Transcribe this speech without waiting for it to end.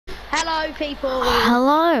Hello, people.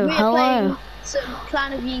 Hello, We're hello. playing some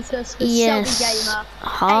Clan of Yeetus with Yes. Gamer,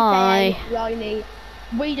 Hi. aka Riley.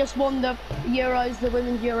 We just won the Euros, the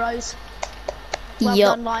Women's Euros. Well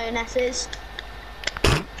Yup. done, Lionesses.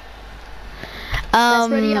 Let's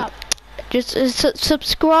ready up. Just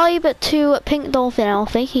subscribe to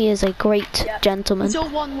PinkDolphinAlfie. He is a great gentleman. It's all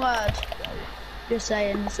one word. Just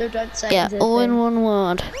saying, so don't say Yeah, all in one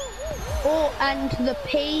word. And the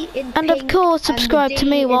P in And pink, of course, subscribe to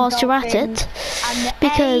me whilst you're at it,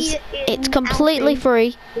 because it's completely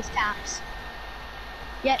free. Caps.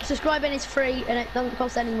 Yeah, subscribing is free and it doesn't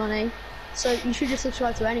cost any money, so you should just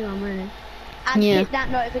subscribe to anyone really. And hit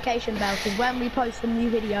that notification bell, because when we post some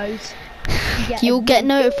new videos, you'll get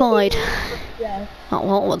notified. Yeah.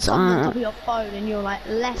 Oh, what's that? On top of your phone, and you're like,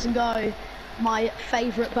 let's go. My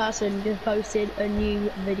favourite person just posted a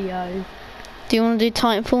new video. Do you want to do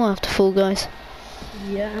Titanfall after Fall Guys?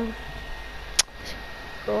 Yeah.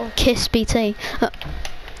 Cool. Kiss BT.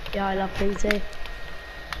 Yeah, I love BT.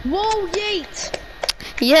 Whoa, yeet!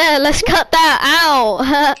 Yeah, let's cut that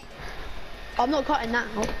out. I'm not cutting that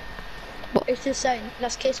out. What? It's just saying,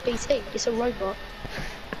 let's kiss BT. It's a robot.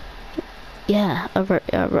 Yeah, a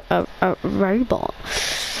robot.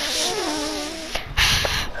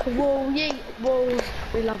 Whoa, yeet! Whoa,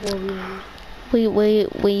 we love whoa.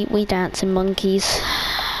 We dancing monkeys.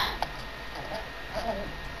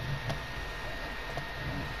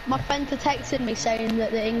 My friends are texting me saying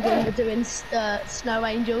that the England were doing snow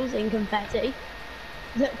angels in confetti.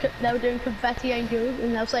 They were doing confetti angels,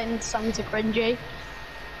 and they were saying the songs are cringy.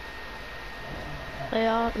 They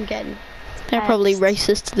are. I'm getting. They're probably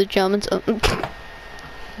racist to the Germans.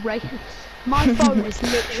 Racist. My phone is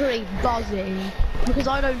literally buzzing because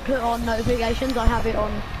I don't put on notifications. I have it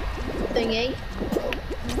on thingy.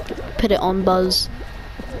 Put it on buzz.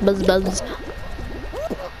 Buzz.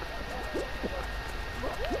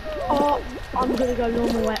 Oh, I'm gonna go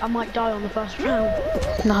normal way. I might die on the first round.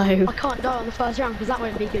 No. I can't die on the first round because that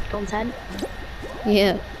won't be good content.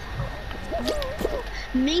 Yeah.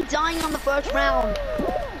 Me dying on the first round.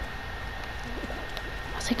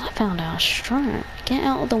 I think I found our strat. Get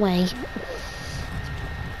out of the way.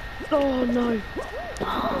 Oh no.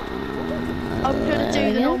 I'm gonna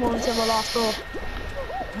do the normal until the last ball.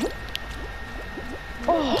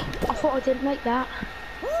 Oh, I thought I didn't make that.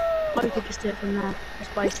 I could just do it from there.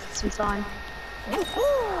 Just wasted some time.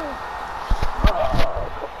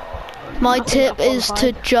 My tip is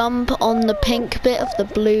to jump on the pink bit of the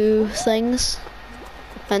blue things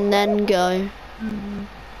and then go.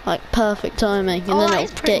 Like perfect timing, and then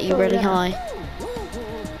it'll get you really high.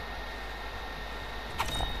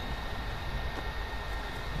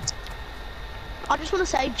 I just want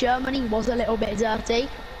to say Germany was a little bit dirty.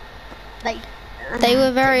 They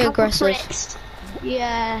were very aggressive.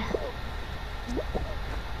 Yeah.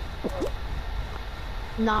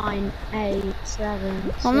 9, 8,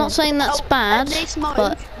 7. I'm not saying that's bad, this mode,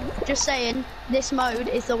 but just saying, this mode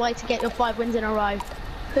is the way to get your 5 wins in a row.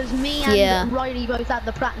 Because me and Riley both had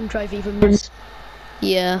the platinum trophy from this.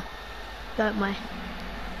 Yeah. Don't we?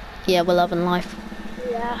 Yeah, we're loving life.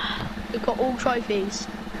 Yeah. We've got all trophies.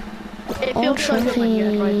 It All feels so good when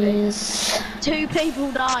you get a trophies. trophy. 2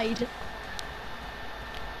 people died.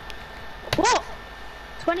 What?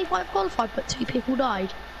 25 qualified, but 2 people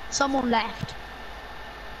died. Someone left.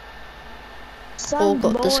 All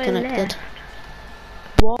got disconnected.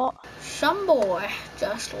 What? Some boy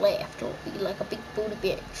just left like a big booty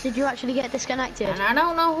bitch. Did you actually get disconnected? And I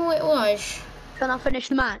don't know who it was. Can I finish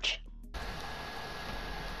the match?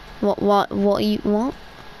 What?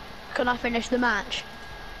 Can I finish the match?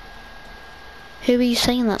 Who are you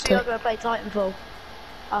saying that You're to? gonna play Titanfall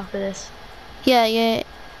after this. Yeah,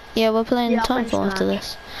 we're playing Titanfall after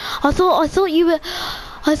this. I thought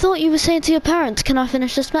you were saying to your parents, "Can I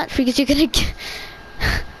finish this match?" Because you're gonna.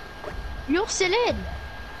 You're still in.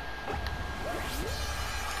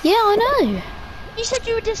 Yeah, I know. You said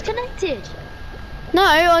you were disconnected. No,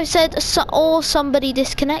 I said or somebody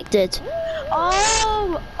disconnected.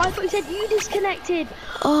 Oh, I thought you said you disconnected.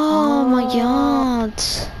 Oh my god.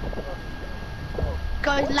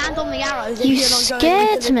 Guys, land on the arrows. You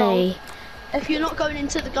scared me. If you're not going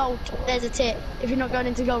into the goal, there's a tip. If you're not going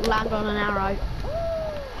into goal, land on an arrow.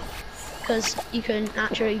 Because you can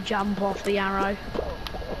actually jump off the arrow.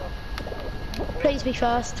 Please be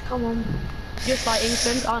first, come on. Just like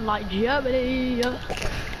England, unlike Germany.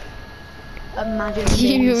 Imagine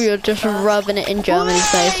You're just rubbing it in Germany's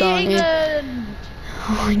face, aren't you?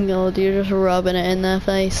 Oh my god, you're just rubbing it in their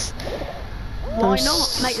face. Why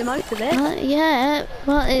not? Make the most of it. Yeah,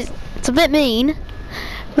 well, it's a bit mean.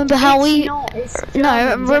 Remember how it's not, it's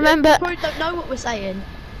no, remember. People don't know what we're saying.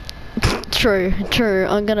 True.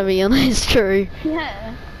 I'm gonna be honest. True.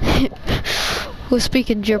 Yeah. We're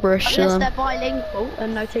speaking gibberish to Unless them. they're bilingual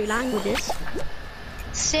and know 2 languages.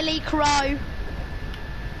 Silly crow.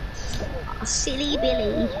 Oh, silly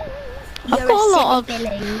Billy. I've got a lot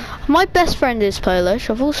of. My best friend is Polish.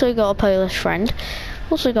 I've also got a Polish friend.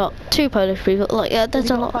 Also got 2 Polish people. Like there's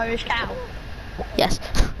a lot. A Polish cow. Yes.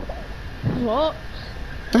 What?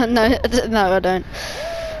 No, I don't.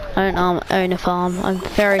 I don't own a farm. I'm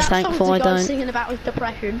very thankful I don't. Singing about his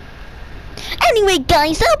depression. Anyway,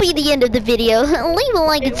 guys, that'll be the end of the video. Leave a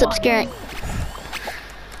like and subscribe.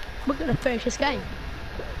 We're gonna finish this game.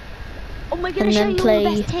 Oh, we're gonna show you all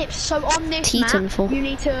the best tips. So on this map, you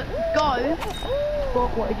need to go.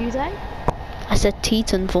 What did you say? I said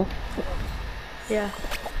Titanfall. Yeah.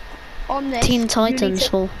 On this, Teen Titans you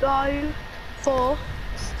need to go for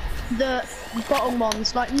the bottom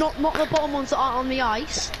ones, like not the bottom ones that aren't on the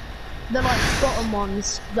ice. The like bottom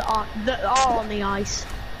ones that are on the ice.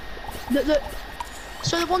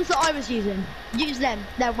 So the ones that I was using, use them.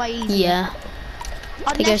 They're way easier. Yeah.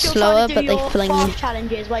 Unless they go slower, but they fling you.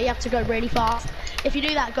 Challenges where you have to go really fast. If you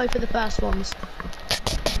do that, go for the first ones.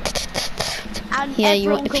 And yeah,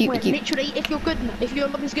 everyone can win. Literally, if you're good enough, if your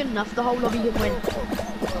lobby's good enough, the whole lobby can win.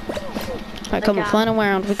 Right, come on, final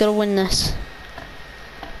round. We've got to win this.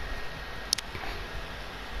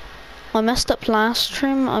 I messed up last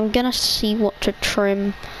trim. I'm gonna see what to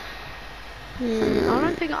trim. I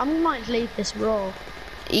don't think I might leave this raw.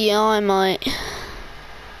 Yeah, I might.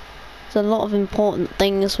 There's a lot of important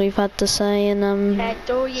things we've had to say, and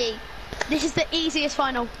this is the easiest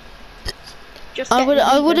final. Just I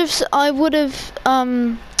would have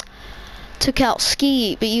took out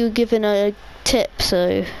ski, but you were given a tip,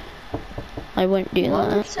 so I won't do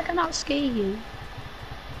that. Second out ski.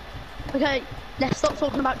 Okay, let's stop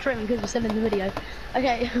talking about trimming because we're still in the video.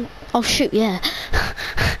 Okay. Oh shoot, yeah.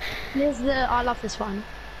 I love this one.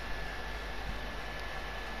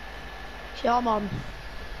 Come on.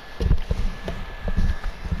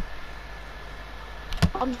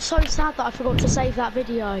 I'm so sad that I forgot to save that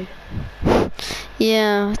video.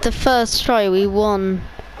 Yeah, the first try we won.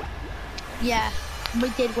 Yeah, we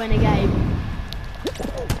did win a game.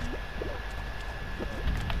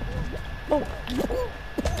 Oh.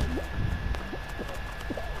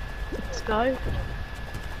 Let's go.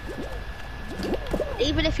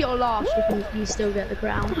 Even if you're last, you still get the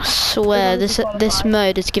crown. I swear, this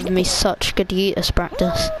mode has given me such good yeetus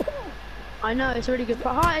practice. I know, it's a really good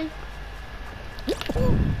Hi.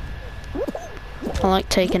 I like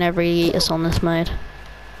taking every yeetus on this mode.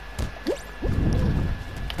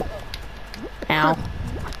 Ow.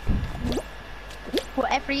 Well,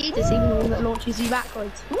 every yeetus, even the one that launches you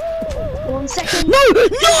backwards. 1 second. No!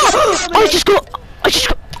 I just got.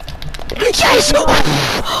 Yes!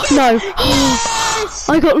 No! Yes!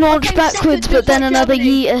 I got launched backwards, but then another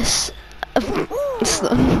yeetus.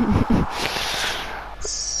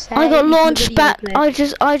 I got launched back. I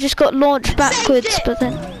just got launched backwards, but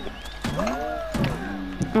then.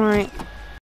 All right.